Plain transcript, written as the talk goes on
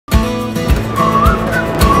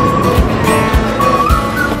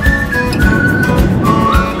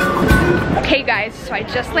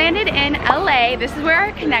landed in LA. This is where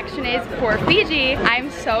our connection is for Fiji.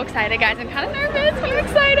 I'm so excited, guys. I'm kind of nervous, but I'm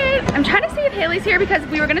excited. I'm trying to see if Haley's here because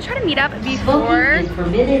we were gonna try to meet up before. Smoking is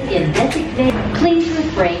permitted in designated. Please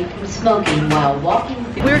refrain from smoking while walking.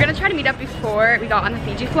 We were gonna try to meet up before we got on the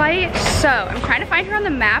Fiji flight. So I'm trying to find her on the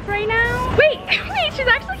map right now. Wait, she's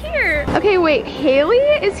actually here. Okay, wait, Haley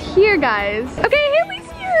is here, guys. Okay,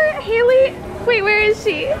 Haley's here. Haley, wait, where is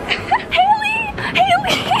she? Haley, hi.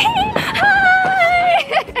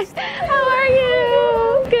 How are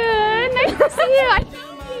you? Good, nice to see you. I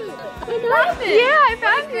found you. Yeah, I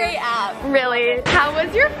found you. Great app. Really? How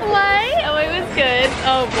was your flight? Oh, it was good.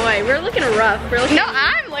 Oh boy, we're looking rough. No,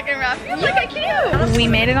 I'm looking rough. You're looking cute. We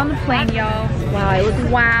made it on the plane, y'all. Wow, I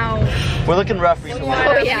look. Wow. We're looking rough recently.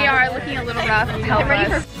 Oh, yeah. We are looking a little rough. Help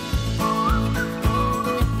us.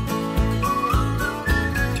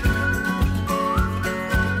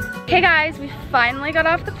 Hey guys, we finally got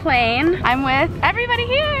off the plane. I'm with everybody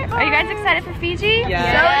here. Are you guys excited for Fiji?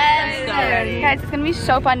 Yes. So excited. Guys, it's gonna be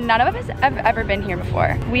so fun. None of us have ever been here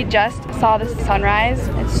before. We just saw the sunrise.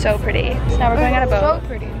 It's so pretty. So now we're going on a boat. So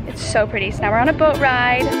pretty. It's so pretty. So now we're on a boat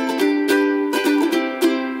ride.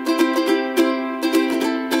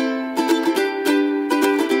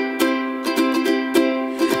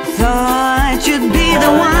 Thought you'd be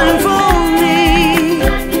the one for me.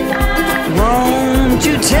 Won't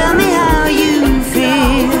you tell me how you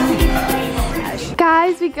feel?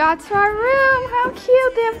 Guys, we got to our room. How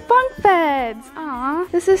cute. They have bunk beds. Aw,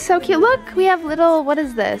 this is so cute. Look, we have little, what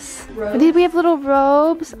is this? We have little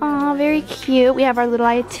robes. Aw, very cute. We have our little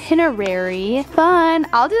itinerary. Fun.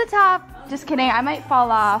 I'll do the top. Just kidding, I might fall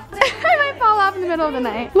off. I might fall off in the middle of the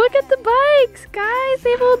night. Look at the bikes, guys.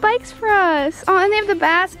 They have little bikes for us. Oh, and they have the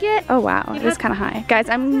basket. Oh, wow, it's kind of high. Guys,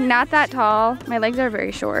 I'm not that tall. My legs are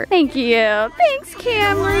very short. Thank you. Thanks,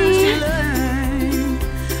 Camry.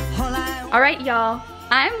 All right, y'all.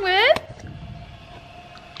 I'm with...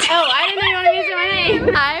 Oh, I didn't know you wanted me to say my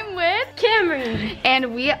name. I'm with Cameron.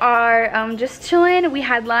 and we are just chilling. We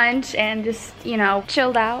had lunch and just, you know,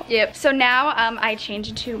 chilled out. Yep. So now I changed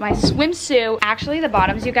into my swimsuit. Actually, the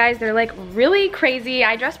bottoms, you guys, they're like really crazy.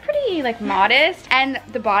 I dress pretty like modest, and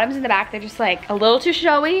the bottoms in the back, they're just like a little too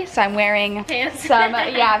showy. So I'm wearing Pants. some,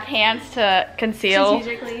 pants to conceal.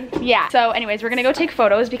 Strategically. Yeah. So anyways, we're gonna go take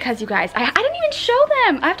photos because you guys, I didn't even show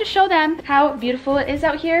them. I have to show them how beautiful it is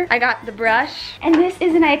out here. I got the brush, and this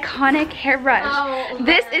is an iconic hairbrush. Oh,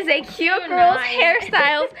 this is a cute girl's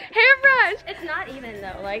hairstyles hairbrush. It's not even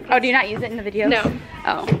though, like. Oh, do you not use it in the videos? No.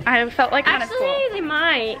 Oh, I felt like kind of Actually, cool. they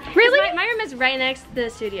might. Really? My room is right next to the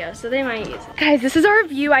studio, so they might use it. Guys, this is our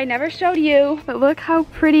view. I never showed you, but look how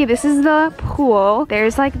pretty. This is the pool.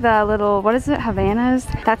 There's like the little, what is it, Havanas?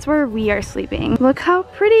 That's where we are sleeping. Look how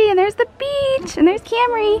pretty, and there's the beach, and there's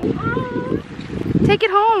Camry. Take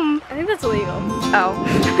it home. I think that's illegal. Oh.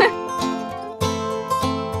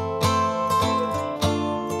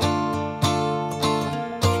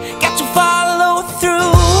 Got to follow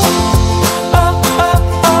through. Oh,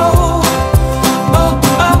 oh, oh. Oh,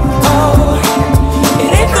 oh, oh.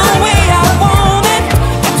 It ain't the way I want it.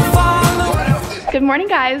 Got to follow. Good morning,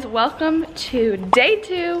 guys. Welcome to day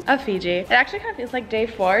 2 of Fiji. It actually kind of feels like day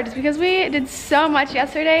 4 just because we did so much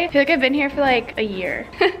yesterday. I feel like I've been here for like a year.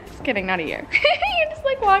 Just kidding, not a year. You're just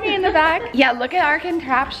like walking in the back. Yeah, look at our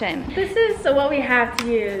contraption. This is what we have to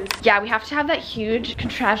use. Yeah, we have to have that huge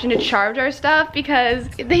contraption to charge our stuff because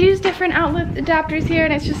they use different outlet adapters here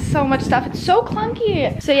and it's just so much stuff. It's so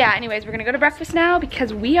clunky. So yeah, anyways, we're gonna go to breakfast now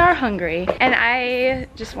because we are hungry and I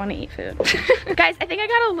just want to eat food. Guys, I think I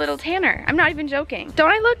got a little tanner. I'm not even joking.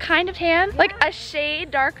 Don't I look kind of tan? Like a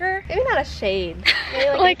shade darker? Maybe not a shade.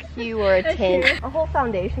 Maybe like a hue or a tint. A whole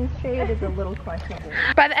foundation shade is a little questionable.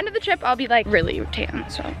 By the end of the trip, I'll be like really tan,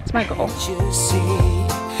 so it's my goal. You see,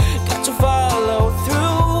 got to follow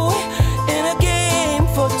through in a game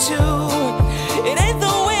for two. It ain't the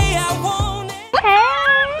way I want it.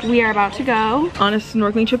 Hey! We are about to go. On a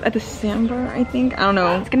snorkeling trip at the sandbar, I think. I don't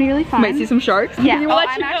know. It's gonna be really fun. Might see some sharks. Yeah, We'll let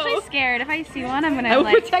I'm you know. actually scared. If I see one, I'm gonna I will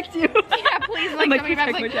like protect you. Yeah, please, like, I'm like, somebody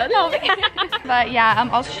grabs, protect like, my help me. But yeah,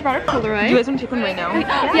 also she brought a Polaroid. Do you guys want to take one right now?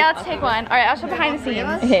 Yeah, let's take one. All right, I'll show behind the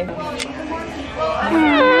scenes. Okay.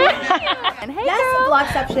 And hey, girl.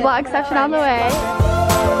 Vlogception. Vlogception on the way.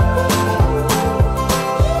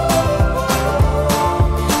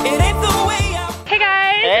 It ain't the way I Hey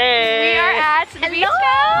guys. Hey. We are at the beach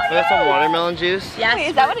now. We got some watermelon juice. Yes. Wait,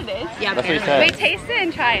 is that what it is? Yeah, That's what he banana. said. Wait, taste it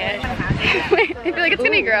and try it. Wait, I feel like it's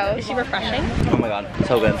gonna be gross. Is she refreshing? Oh my god,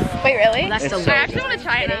 so good. Wait, really? That's It's so so good. I actually want to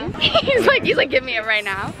try it now. He's like, give me it right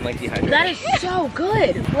now. I'm like dehydrated. That is so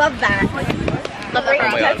good. Love that. Love that.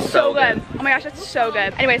 Oh my god, so good. Oh my gosh, that's so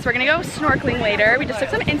good. Anyways, we're gonna go snorkeling later. We just took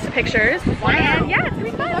some Insta pictures. And yeah, it's gonna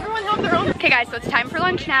be fun. Everyone have their own. Okay guys, so it's time for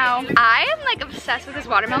lunch now. I am like obsessed with this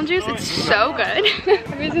watermelon juice. It's so good.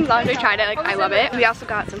 Ever since Andre tried it, like I love it. We also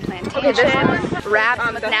got some plantains,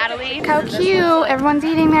 wraps with Natalie. How cute. Everyone's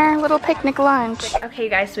eating their little picnic lunch. Okay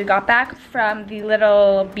guys, so we got back from the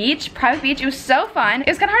little beach, private beach. It was so fun. It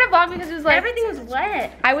was kind of hard to vlog because it was like, everything was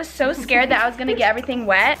wet. I was so scared that I was gonna get everything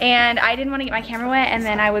wet and I didn't want to get my camera wet and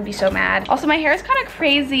then I would be so mad. Also, my hair is kind of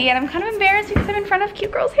crazy and I'm kind of embarrassed because I'm in front of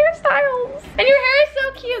cute girls' hairstyles. And your hair is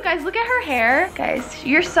so cute, guys. Look at her hair. Guys,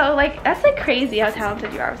 you're so like, that's like crazy how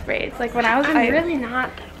talented you are with braids. Like when I was, I'm really not.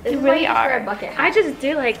 You really are. A bucket hat. I just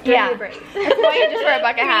do like 30 braids. That's why you just wear a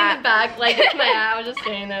bucket hat. In the back, like it's my hat. I was just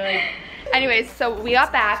standing there like. Anyways, so we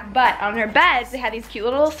got back, but on her beds, they had these cute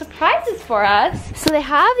little surprises for us. So they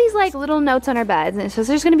have these like little notes on our beds, and it says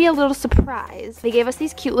there's gonna be a little surprise. They gave us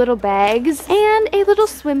these cute little bags and a little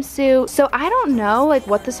swimsuit. So I don't know like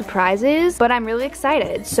what the surprise is, but I'm really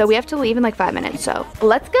excited. So we have to leave in like 5 minutes, so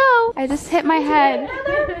let's go. I just hit my head.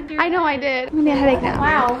 I know I did. I'm gonna get a headache now.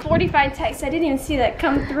 Wow, 45 texts. I didn't even see that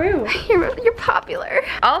come through. You're popular.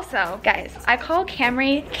 Also, guys, I call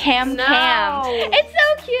Camry Cam. It's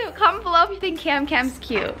so cute. Comment below if you think Cam's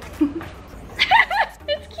cute.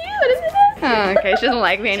 It's cute, isn't it? Oh, okay, she doesn't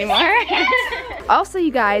like me anymore. Also,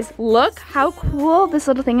 you guys, look how cool this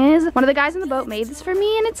little thing is. One of the guys on the boat made this for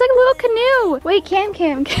me, and it's like a little canoe. Wait, Cam,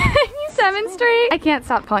 can you demonstrate? I can't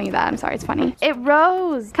stop calling you that. I'm sorry, it's funny. It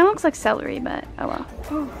rose. Kind of looks like celery, but oh well.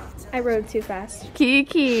 Oh, I rode too fast.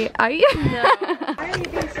 Kiki, are you? No. Why are you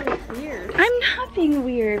being so weird? I'm not being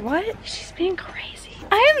weird. What? She's being crazy.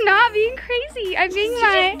 I am not being crazy. I'm being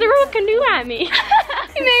She threw a canoe at me.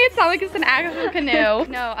 You made it sound like it's an actual canoe.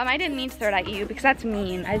 No, I didn't mean to throw it at you because that's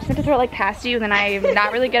mean. I just meant to throw it like past you, and then I'm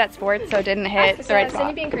not really good at sports, so it didn't hit the right spot.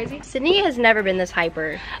 Sydney being crazy? Sydney has never been this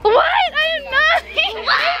hyper. What? I am not being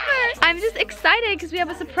hyper. I'm just excited because we have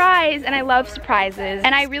a surprise, and I love surprises.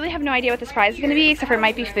 And I really have no idea what the surprise is going to be, except for it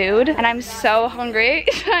might be food. And I'm so hungry.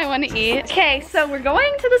 I want to eat. Okay, so we're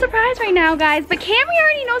going to the surprise right now, guys. But Camry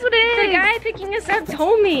already knows what it is. The guy picking us up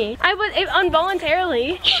told me. I was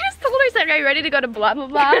involuntarily. He just told her, said, are you ready to go to blah, blah,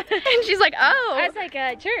 blah? And she's like, oh. I was like,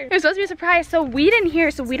 sure. It was supposed to be a surprise, so we didn't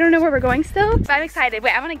hear, so we don't know where we're going still. But I'm excited.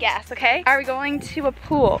 Wait, I want to guess, okay? Are we going to a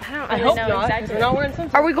pool? I hope not. Exactly. We're not wearing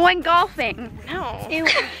something. Are we going golfing? No. Ew, I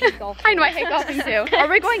hate golfing. I know, I hate golfing too. Are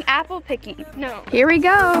we going apple picking? No. Here we go.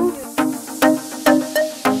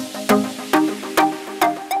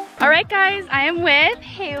 All right, guys, I am with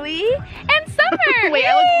Haley and Summer. Wait,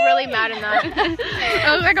 I look really mad in that.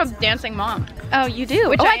 I look like a dancing mom. Oh, you do?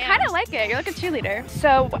 Which I kind of like it. You're like a cheerleader.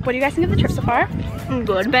 So, what do you guys think of the trip so far?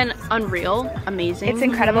 Good. It's been unreal. Amazing. It's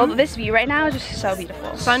incredible. This view right now is just so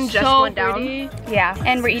beautiful. Sun just went down. Yeah,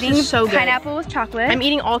 and we're eating so good. pineapple with chocolate. I'm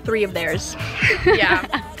eating all 3 of theirs. Yeah.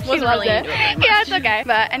 Wasn't really into it very much. Yeah, it's okay.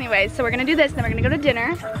 But anyways, so we're gonna do this, then we're gonna go to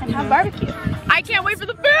dinner and have barbecue. I can't wait for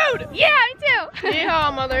the food. Yeah, me too.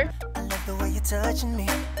 Yeehaw, mother.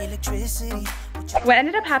 What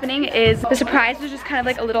ended up happening is the surprise was just kind of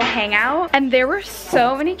like a little hangout, and there were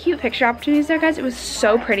so many cute picture opportunities there, guys. It was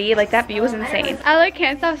so pretty. Like, that view was insane. I like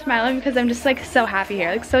can't stop smiling because I'm just like so happy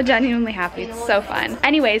here, like so genuinely happy. It's so fun.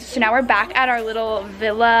 Anyways, so now we're back at our little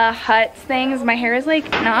villa hut things. My hair is like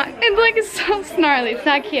it's so snarly. It's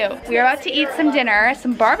not cute. We're about to eat some dinner,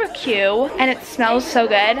 some barbecue, and it smells so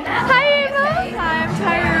good. Hi, Ava. I'm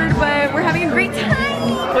tired, but we're having a great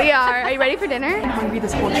time. We are. Are you ready for dinner? I'm hungry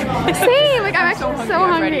this whole trip. Same. Like, I'm actually so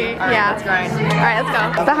hungry. All right, yeah. let's grind. All right,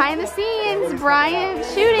 let's go. Behind the scenes, Brian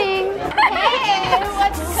shooting. Hey,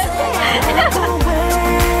 what's cooking?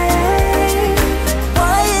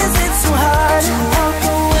 Why is it so hard to walk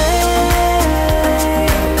away?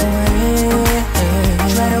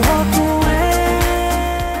 Try to walk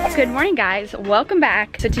away. Good morning, guys. Welcome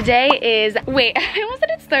back. So today is, wait, I almost said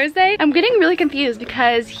it's Thursday. I'm getting really confused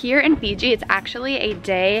because here in Fiji, it's actually a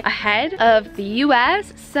day ahead of the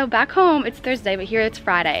US. So back home, it's Thursday, but here it's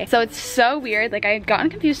Friday. So it's so weird. Like, I've gotten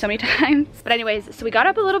confused so many times. But anyways, so we got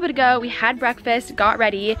up a little bit ago. We had breakfast, got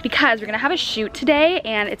ready because we're gonna have a shoot today,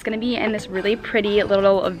 and it's gonna be in this really pretty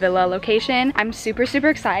little villa location. I'm super, super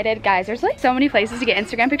excited. Guys, there's like so many places to get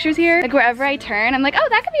Instagram pictures here. Like, wherever I turn, I'm like, oh,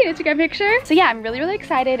 that could be an Instagram picture. So yeah, I'm really, really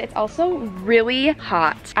excited. It's also really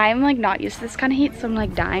hot. I'm like not used to this kind of heat, so I'm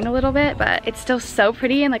like dying a little bit, but it's still so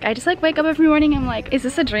pretty. And like, I just like wake up every morning, I'm like, is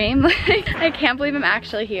this a dream? Like, I can't believe I'm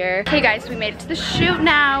actually here. Hey guys, so we made it to the shoot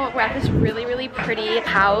now. We're at this really, really pretty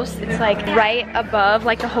house. It's like right above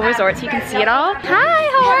like the whole resort, so you can see it all. Hi,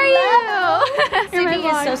 how are you? Sydney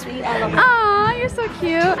is so sweet. I love her. Aw, you're so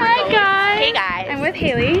cute. Hi guys. Hey guys. I'm with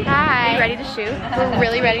Haley. Hi. Are you ready to shoot? We're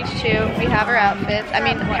really ready to shoot. We have our outfits. I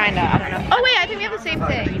mean, kinda, I don't know. Oh wait, I think we have the same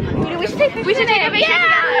thing. We should take pictures. We should take a picture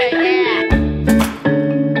together. Yeah.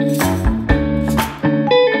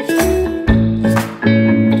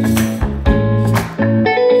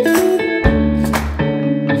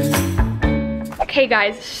 Okay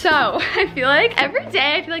guys, so I feel like every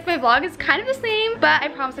day I feel like my vlog is kind of the same, but I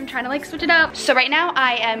promise I'm trying to like switch it up. So right now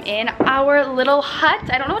I am in our little hut.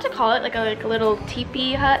 I don't know what to call it, like a little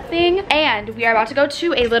teepee hut thing. And we are about to go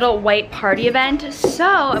to a little white party event. So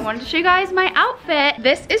I wanted to show you guys my outfit.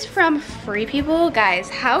 This is from Free People. Guys,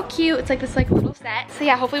 how cute. It's like this like little set. So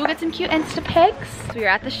yeah, hopefully we'll get some cute Insta pics. So we're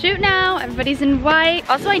at the shoot now. Everybody's in white.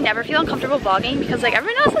 Also, I never feel uncomfortable vlogging because like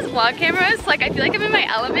everyone else has vlog cameras. Like I feel like I'm in my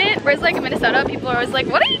element. Whereas like in Minnesota, people are always like,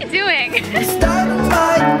 what are you doing? I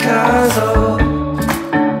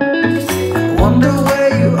wonder where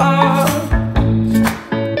you are.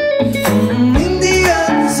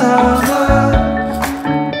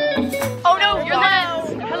 Oh no, you're nuts.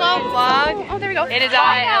 Hello vlog. Oh, there we go. It is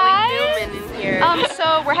Hi, Ellie Newman in here.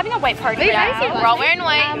 So we're having a white party right now. We're all wearing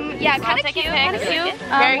white. Yeah, kind of cute, kind of cute.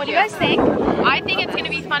 Very what do cute. you guys think? I think it's gonna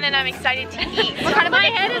be fun and I'm excited to eat. We're kind of my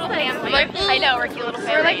head is like, I know, we're a cute little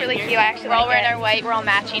family. we're like really cute. I actually We're all like wearing it. our white, we're all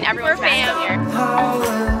matching. Everyone's matching here.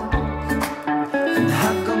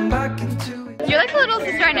 You're like the little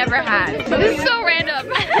sister I never had. This is so random.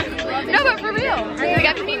 No, but for real. Like,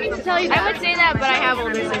 I didn't mean to tell you that. I would say that, but I have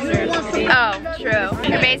older sisters. Oh, true.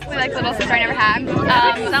 You're basically like the little sister I never had.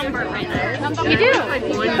 Some were random. You do,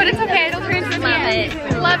 but it's okay. It'll turn into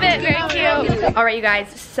a Love it. Very cute. All right, you guys.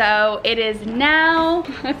 So it is now.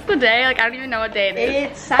 What's the day? Like I don't even know what day it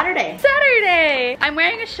is. It's Saturday. Saturday. I'm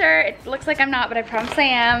wearing a shirt. It looks like I'm not, but I promise I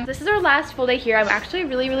am. This is our last full day here. I'm actually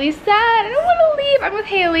really, really sad. I don't want to leave. I'm with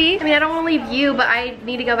Haley. I mean, I don't want to leave you, but I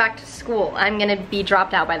need to go back to school. I'm gonna be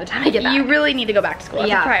dropped out by the time I get back. You really need to go back to school. That's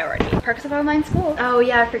Yeah. a priority. Perks of online school. Oh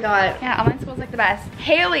yeah, I forgot. Yeah, online school's like the best.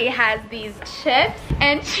 Haley has these chips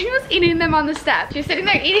and she was eating them on the steps. She was sitting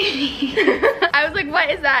there eating me. I was like, what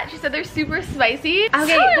is that? She said they're super spicy. Okay, So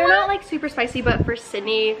they're not like super spicy, but for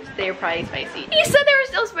Sydney, they're probably spicy. You said they were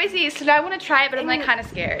still spicy, so now I want to try it, but I'm like kind of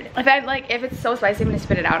scared. If it's so spicy, I'm gonna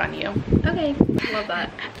spit it out on you. Okay, love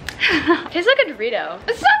that. Tastes like a Dorito.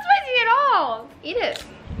 It's not spicy at all. Eat it.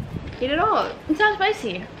 Eat it all. It's not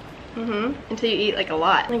spicy. Until you eat like a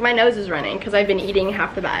lot. Like my nose is running because I've been eating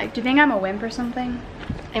half the bag. Do you think I'm a wimp or something?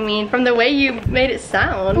 I mean, from the way you made it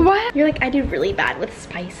sound. What? You're like, I do really bad with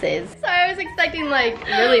spices. So I was expecting like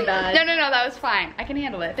really bad. No, that was fine. I can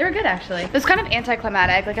handle it. They were good actually. It was kind of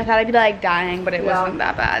anticlimactic. Like I thought I'd be like dying, but it wasn't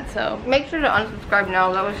that bad, so. Make sure to unsubscribe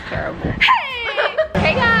now, that was terrible. Hey!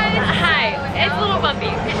 Hey guys! Hi, it's Little Bumpy.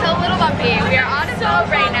 It's a Little Bumpy. We are on a boat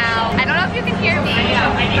right now. I don't know if you can hear me,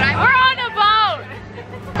 but we're on a boat!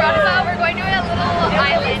 We're on a boat, we're going to a little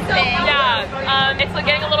island thing. Yeah, it's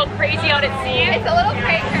getting a little crazy out at sea. It's a little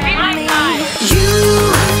crazy. You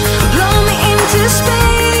blow me into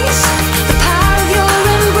space, the power of your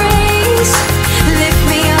embrace, lift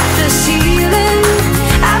me up the ceiling,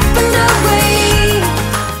 up and away.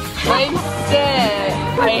 I'm sick.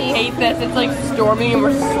 I hate this. It's like storming and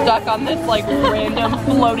we're stuck on this like random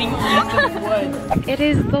floating piece of wood. It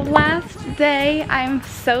is the last day. I'm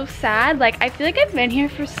so sad. Like I feel like I've been here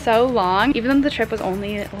for so long. Even though the trip was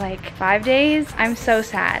only like 5 days, I'm so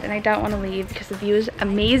sad and I don't want to leave because the view is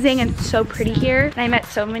amazing and it's so pretty here. And I met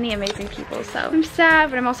so many amazing people. So I'm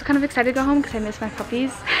sad, but I'm also kind of excited to go home because I miss my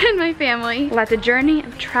puppies and my family. Let the journey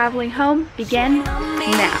of traveling home begin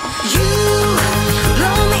now. You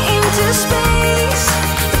blow me into space.